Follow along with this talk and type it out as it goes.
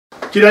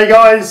G'day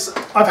guys,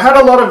 I've had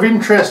a lot of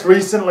interest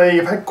recently.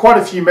 I've had quite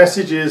a few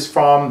messages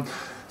from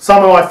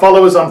some of my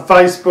followers on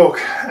Facebook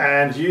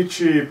and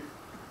YouTube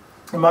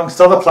amongst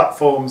other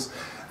platforms,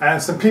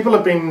 and some people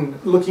have been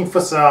looking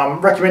for some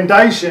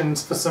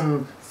recommendations for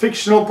some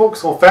fictional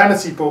books or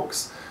fantasy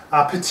books,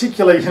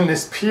 particularly in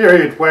this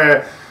period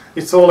where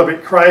it's all a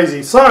bit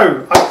crazy.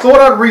 So I thought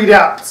I'd read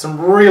out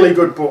some really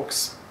good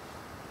books.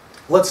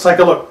 Let's take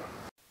a look.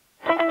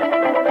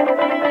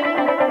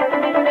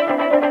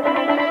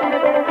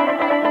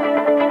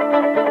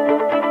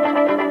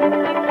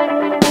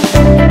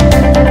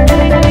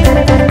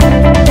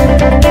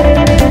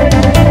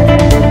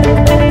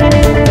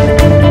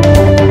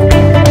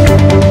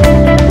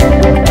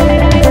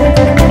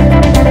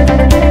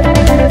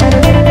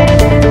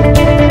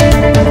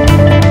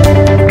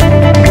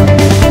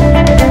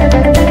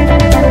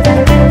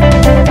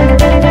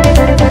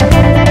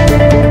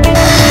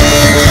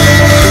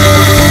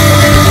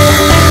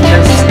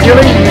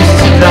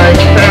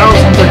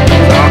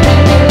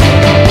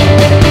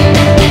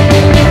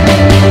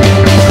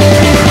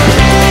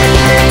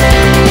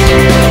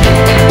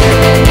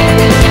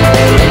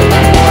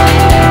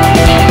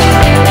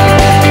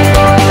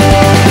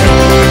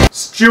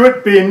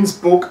 Stuart Binns'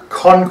 book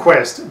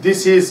Conquest.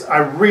 This is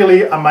a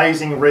really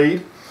amazing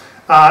read.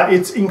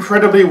 It's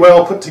incredibly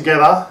well put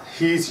together.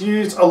 He's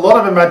used a lot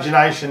of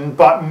imagination,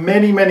 but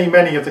many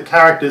of the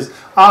characters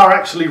are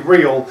actually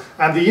real,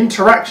 and the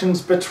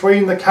interactions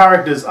between the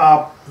characters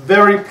are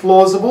very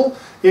plausible,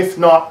 if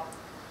not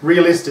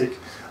realistic.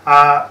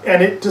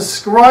 And it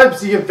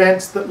describes the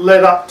events that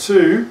led up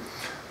to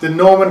the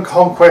Norman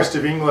conquest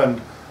of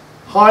England.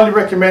 Highly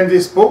recommend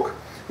this book.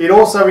 It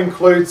also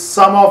includes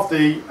some of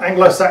the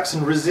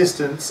Anglo-Saxon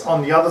resistance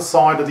on the other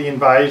side of the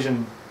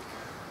invasion.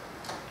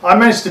 I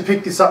managed to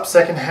pick this up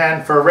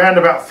second-hand for around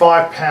about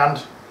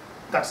 £5.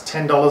 That's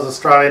 $10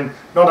 Australian.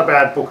 Not a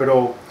bad book at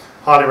all.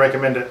 Highly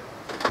recommend it.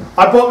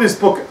 I bought this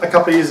book a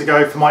couple of years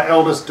ago for my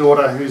eldest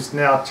daughter, who's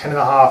now 10 and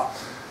a half.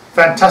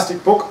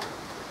 Fantastic book.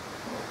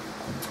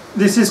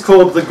 This is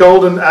called The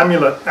Golden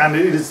Amulet, and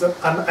it is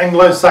an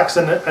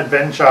Anglo-Saxon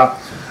adventure.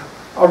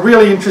 A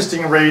really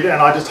interesting read, and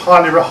I just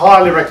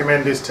highly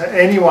recommend this to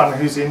anyone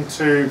who's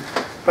into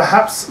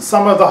perhaps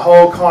some of the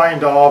whole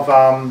kind of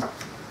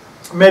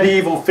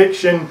medieval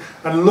fiction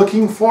and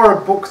looking for a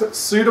book that's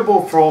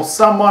suitable for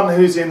someone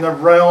who's in the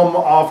realm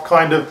of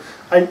kind of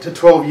 8 to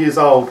 12 years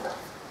old.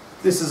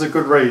 This is a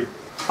good read.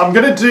 I'm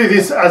going to do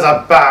this as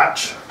a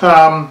batch.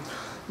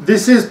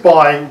 This is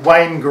by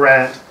Wayne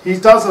Grant. He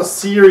does a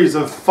series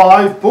of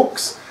 5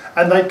 books,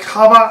 and they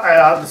cover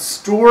the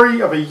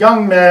story of a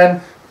young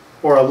man,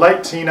 or a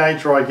late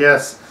teenager, I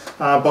guess,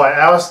 by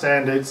our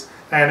standards,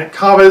 and it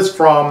covers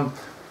from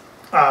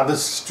the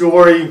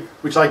story,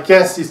 which I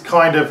guess is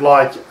kind of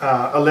like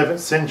 11th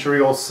century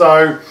or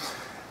so,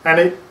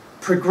 and it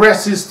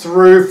progresses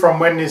through from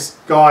when this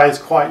guy is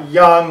quite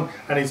young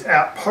and he's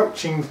out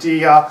poaching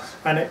deer,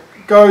 and it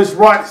goes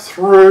right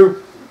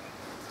through,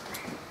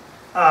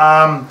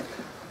 and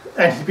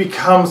he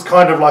becomes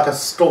kind of like a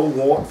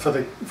stalwart for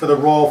the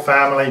royal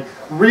family.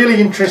 Really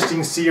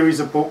interesting series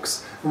of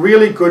books.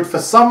 Really good for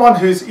someone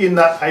who's in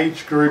that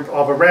age group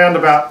of around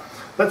about,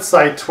 let's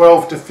say,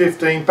 12 to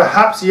 15,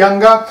 perhaps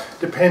younger,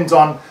 depends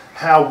on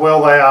how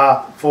well they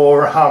are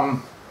for,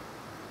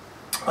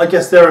 I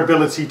guess, their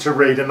ability to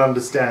read and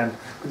understand.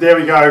 But there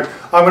we go.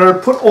 I'm going to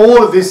put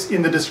all of this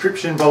in the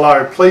description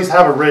below. Please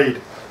have a read.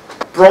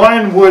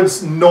 Brian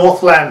Wood's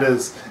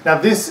Northlanders. Now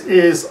this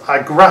is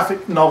a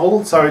graphic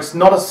novel, so it's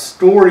not a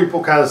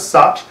storybook as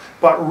such,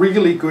 but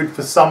really good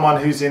for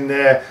someone who's in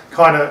their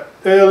kind of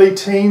early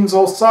teens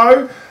or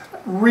so.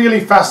 Really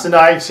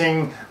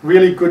fascinating,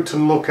 really good to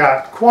look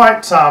at.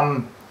 Quite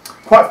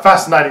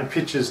fascinating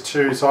pictures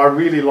too, so I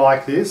really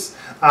like this,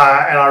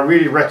 and I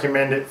really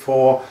recommend it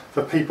for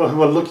people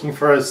who are looking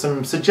for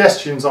some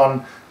suggestions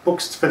on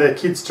books for their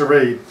kids to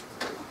read.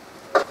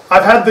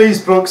 I've had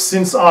these books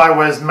since I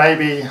was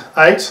maybe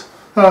 8.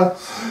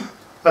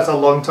 That's a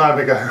long time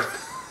ago.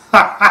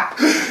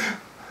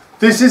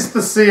 This is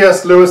the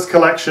C.S. Lewis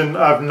collection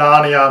of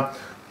Narnia,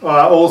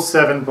 all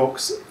 7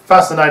 books.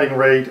 Fascinating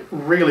read,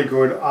 really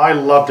good. I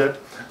loved it.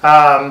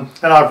 And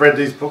I've read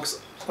these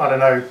books, I don't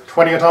know,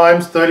 20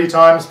 times, 30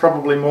 times,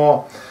 probably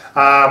more.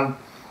 I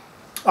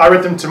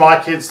read them to my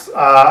kids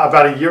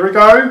about a year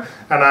ago,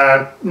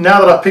 and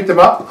now that I've picked them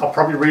up, I'll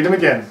probably read them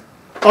again.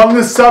 On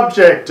the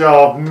subject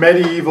of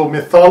medieval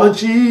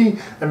mythology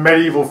and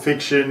medieval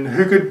fiction,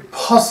 who could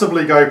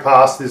possibly go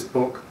past this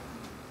book?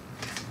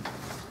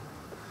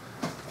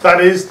 That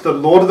is The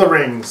Lord of the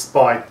Rings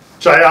by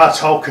J.R.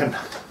 Tolkien.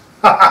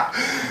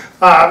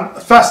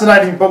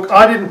 Fascinating book.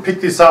 I didn't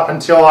pick this up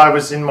until I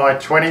was in my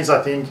 20s,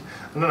 I think.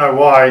 I don't know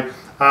why,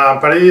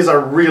 but it is a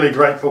really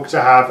great book to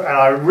have, and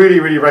I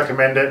really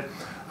recommend it.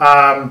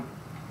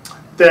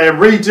 They're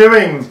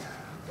redoing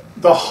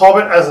The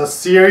Hobbit as a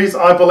series,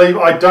 I believe.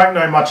 I don't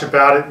know much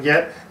about it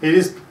yet. It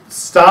is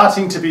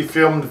starting to be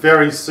filmed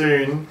very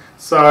soon,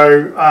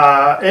 so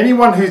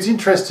anyone who's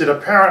interested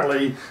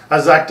apparently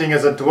as acting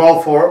as a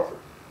dwarf or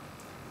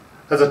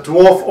as a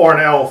dwarf or an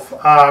elf,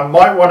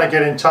 might want to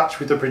get in touch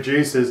with the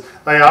producers.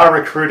 They are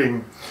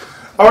recruiting.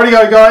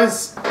 Alrighty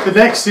guys, the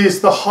next is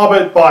The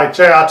Hobbit by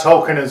J.R.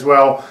 Tolkien as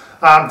well.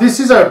 This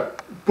is a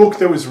book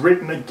that was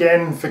written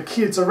again for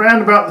kids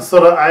around about the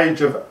sort of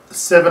age of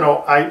 7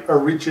 or 8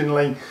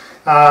 originally.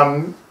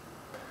 I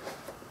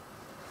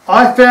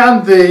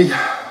found the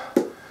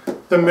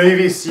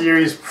movie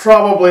series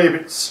probably a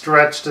bit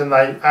stretched and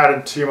they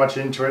added too much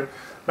into it.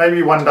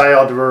 Maybe one day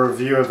I'll do a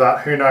review of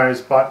that, who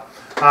knows. But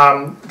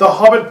the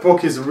Hobbit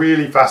book is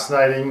really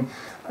fascinating.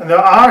 And there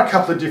are a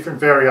couple of different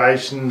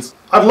variations.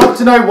 I'd love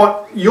to know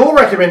what your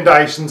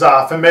recommendations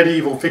are for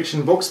medieval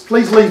fiction books.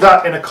 Please leave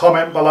that in a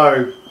comment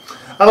below.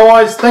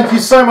 Otherwise, thank you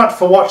so much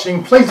for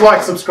watching. Please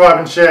like, subscribe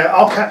and share.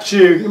 I'll catch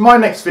you in my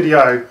next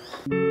video.